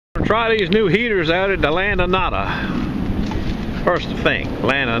Try these new heaters out at the Landanata. First thing,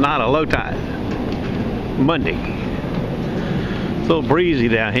 Landanata low tide. Monday. It's a little breezy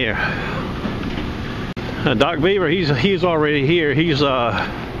down here. Doc Beaver, he's already here. He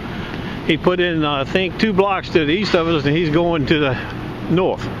put in I think 2 blocks to the east of us, and he's going to the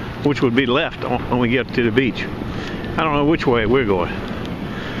north, which would be left when we get to the beach. I don't know which way we're going.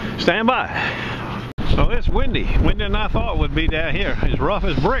 Stand by. So it's windy. Windier than I thought it would be down here. It's rough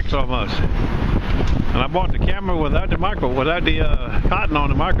as bricks almost. And I bought the camera without the cotton on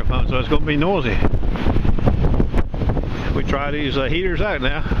the microphone, so it's going to be noisy. We try these heaters out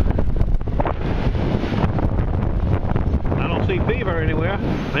now. I don't see Beaver anywhere.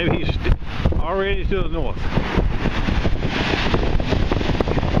 Maybe he's already to the north.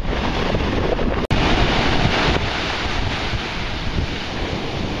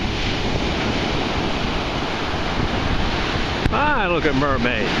 Ah, look at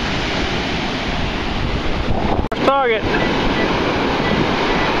mermaid. First target.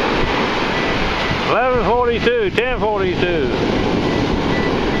 1142, 1042,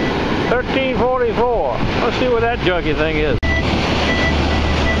 1344. Let's see what that junky thing is.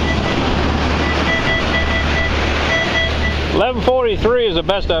 $11.43 is the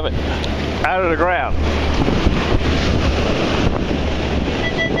best of it out of the ground.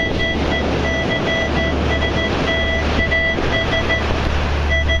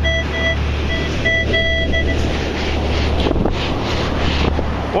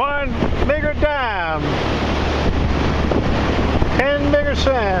 One bigger dime, 10 bigger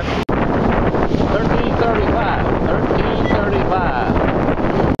cent. 1335, 1335.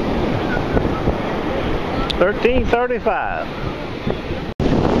 1335.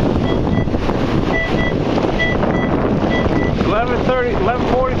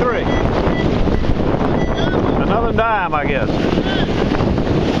 $11.43. Another dime, I guess.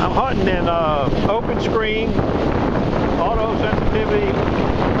 I'm hunting in open screen, auto sensitivity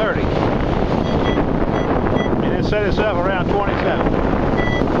 30. And it set itself around 27.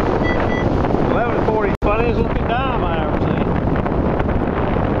 11.40. Funniest looking dime I ever seen.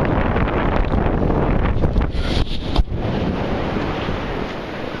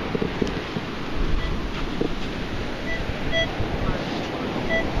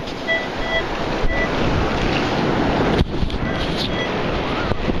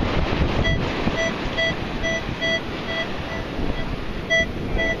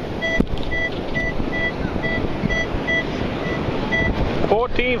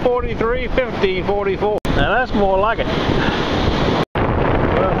 $14.43, $15.44. Now that's more like it.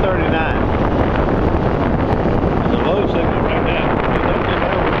 $12.39. There's a low signal right now. You don't get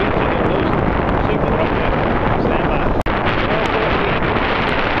over the beach, you get a low signal right now. Stand by.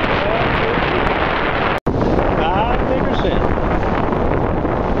 5 bigger cent.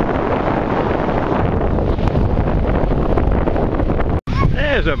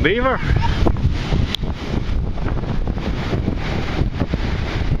 There's a beaver.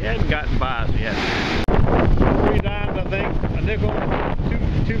 He hadn't gotten by us yet. 3 dimes, I think, a nickel,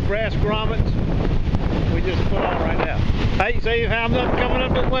 two brass grommets. We just put on right now. Hey, you say you found nothing coming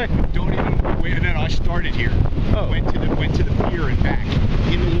up this way? Don't even wait. No, I started here. Oh. Went to the pier and back.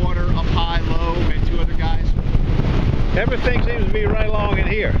 In the water, up high, low. Met 2 other guys. Everything seems to be right along in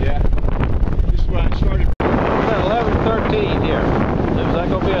here. Yeah. This is where I started. What's that 11.13 here? Is that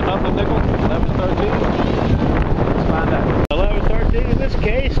going to be another nickel? 11.13? Let's find out. 11.13 in this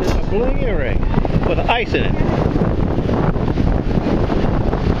case is a bling earring with ice in it.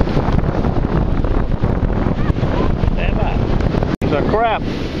 Stand by. It's a crap.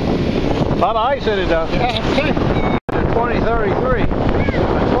 A lot of ice in it though. Yeah. 2033.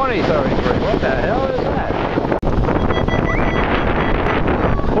 2033. What the hell is that?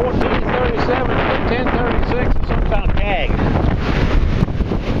 1437, 1036, and some kind of gag.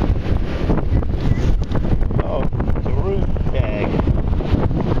 Oh, it's a roof gag.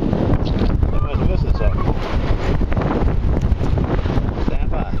 Someone's missing something. Stand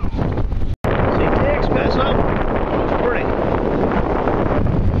by. CTX got something. Oh, it's pretty.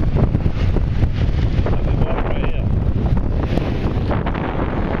 I'll be walking right here.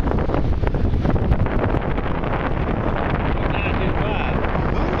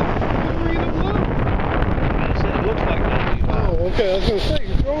 Okay, I was going to say,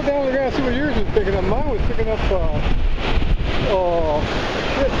 go down the ground and see what yours is picking up. Mine was picking up,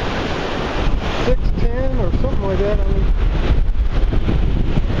 610 or something like that. I mean,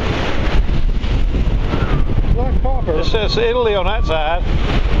 black copper. It says Italy on that side.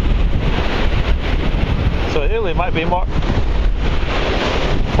 So Italy might be marked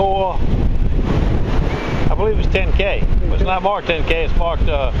for, how believe it's 10K. It's not marked 10K. It's marked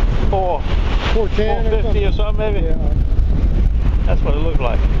 450 or something maybe. Yeah. That's what it looks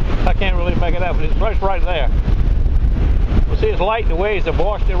like. I can't really make it out, but it's right there. Well, see, it's light in the waves that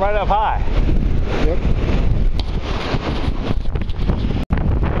washed it right up high. Yep.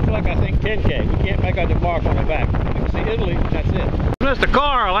 Looks like I think 10K. We can't make out the mark on the back. You can see Italy. That's it. Mr.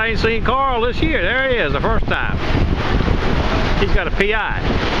 Carl. I ain't seen Carl this year. There he is, the first time. He's got a PI.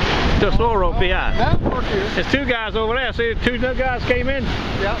 Tesoro PI. That work here. There's two guys over there. See, two new guys came in.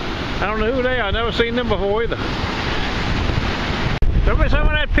 Yep. I don't know who they are. I've never seen them before either. Show me some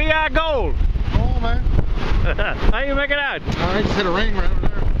of that PI gold. Oh, man. How you make it out? I just hit a ring right over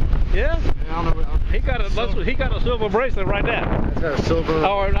there. Yeah? Yeah, I don't know. He got a silver bracelet right there. Is that a silver?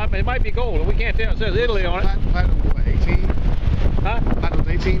 Or it might be gold. We can't tell. It says Italy on it. Platinum, what, 18? Huh? Platinum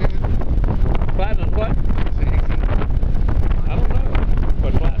 18 in it? Platinum what? Is it 18? I don't know.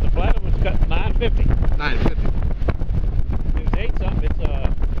 But the platinum has got 950. 950. If it's 8 something, it's I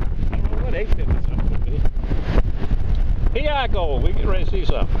don't know what 850 something would be. PI gold. We get ready to see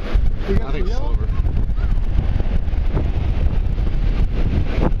something. I think it's silver.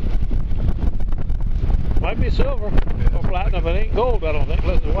 Might be silver or platinum, but it ain't gold, I don't think,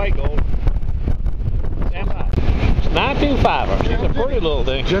 unless it's white gold. Stand by. It's 925er. She's a pretty little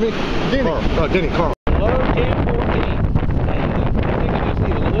thing. Denny? Denny. Oh, Denny, Carl. Low 1014. I think I just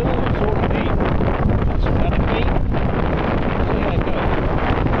need a little sort of deep. It's got a feet. See how it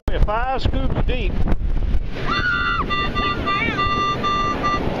goes. 5 scoops deep.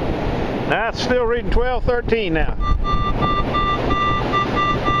 That's still reading 1213 now.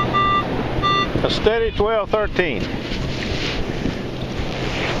 A steady 1213.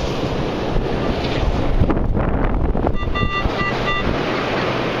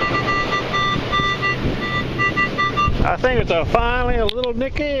 I think it's finally a little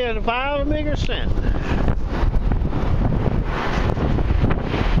nicky and 5 bigger cent.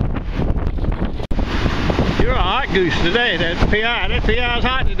 You're a hot goose today, that PI. That PI's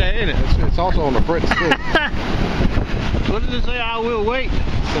hot today, isn't it? It's also on the fritz too. What does it say? I will wait.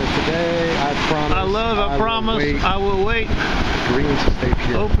 So today I promise. I love a promise. I will wait. Greens to stay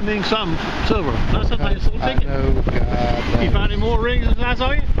pure. Opening something silver. That's a nice little ticket. I know, God. You found any more rings since I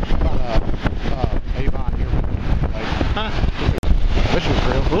saw you? Avon here. Huh? Fishing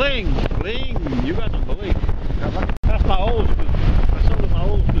trail. Bling, bling. You got some bling. That's my old scoop. I sold him my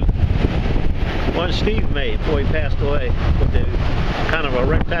old scoop. One Steve made before he passed away with the kind of a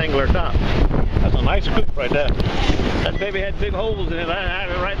rectangular top. That's a nice scoop right there. That baby had big holes in it. I have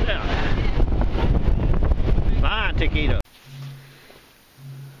it right there. Fine taquito.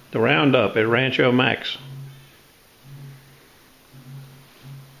 The roundup at Rancho Max.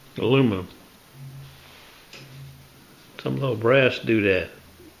 Aluminum. Some little brass doodad.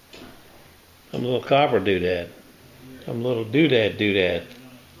 Some little copper doodad. Some little doodad.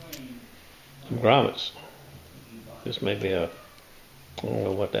 Some grommets. This may be I don't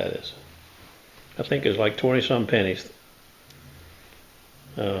know what that is. I think it's like 20-some pennies.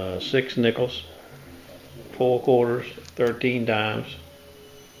 6 nickels, 4 quarters, 13 dimes,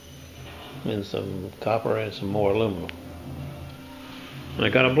 and some copper and some more aluminum. And I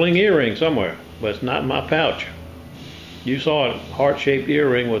got a bling earring somewhere, but it's not in my pouch. You saw a heart-shaped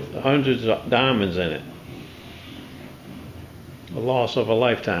earring with hundreds of diamonds in it. The loss of a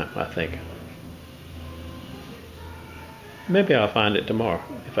lifetime, I think. Maybe I'll find it tomorrow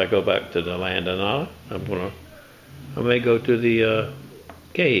if I go back to the land of Nala. I may go to the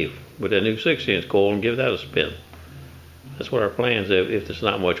cave with a new 6-inch coil and give that a spin. That's what our plans are if there's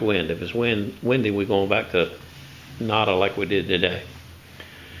not much wind. If it's windy, we're going back to Nada like we did today.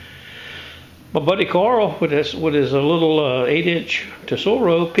 My buddy Carl with his little 8-inch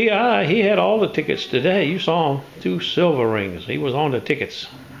Tesoro PI, he had all the tickets today. You saw him, 2 silver rings. He was on the tickets.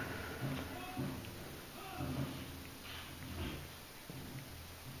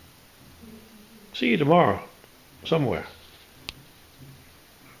 See you tomorrow, somewhere.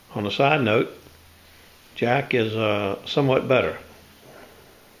 On a side note, Jack is somewhat better.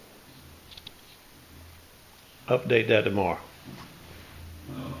 Update that tomorrow.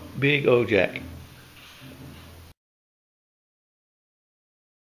 Big O Jack.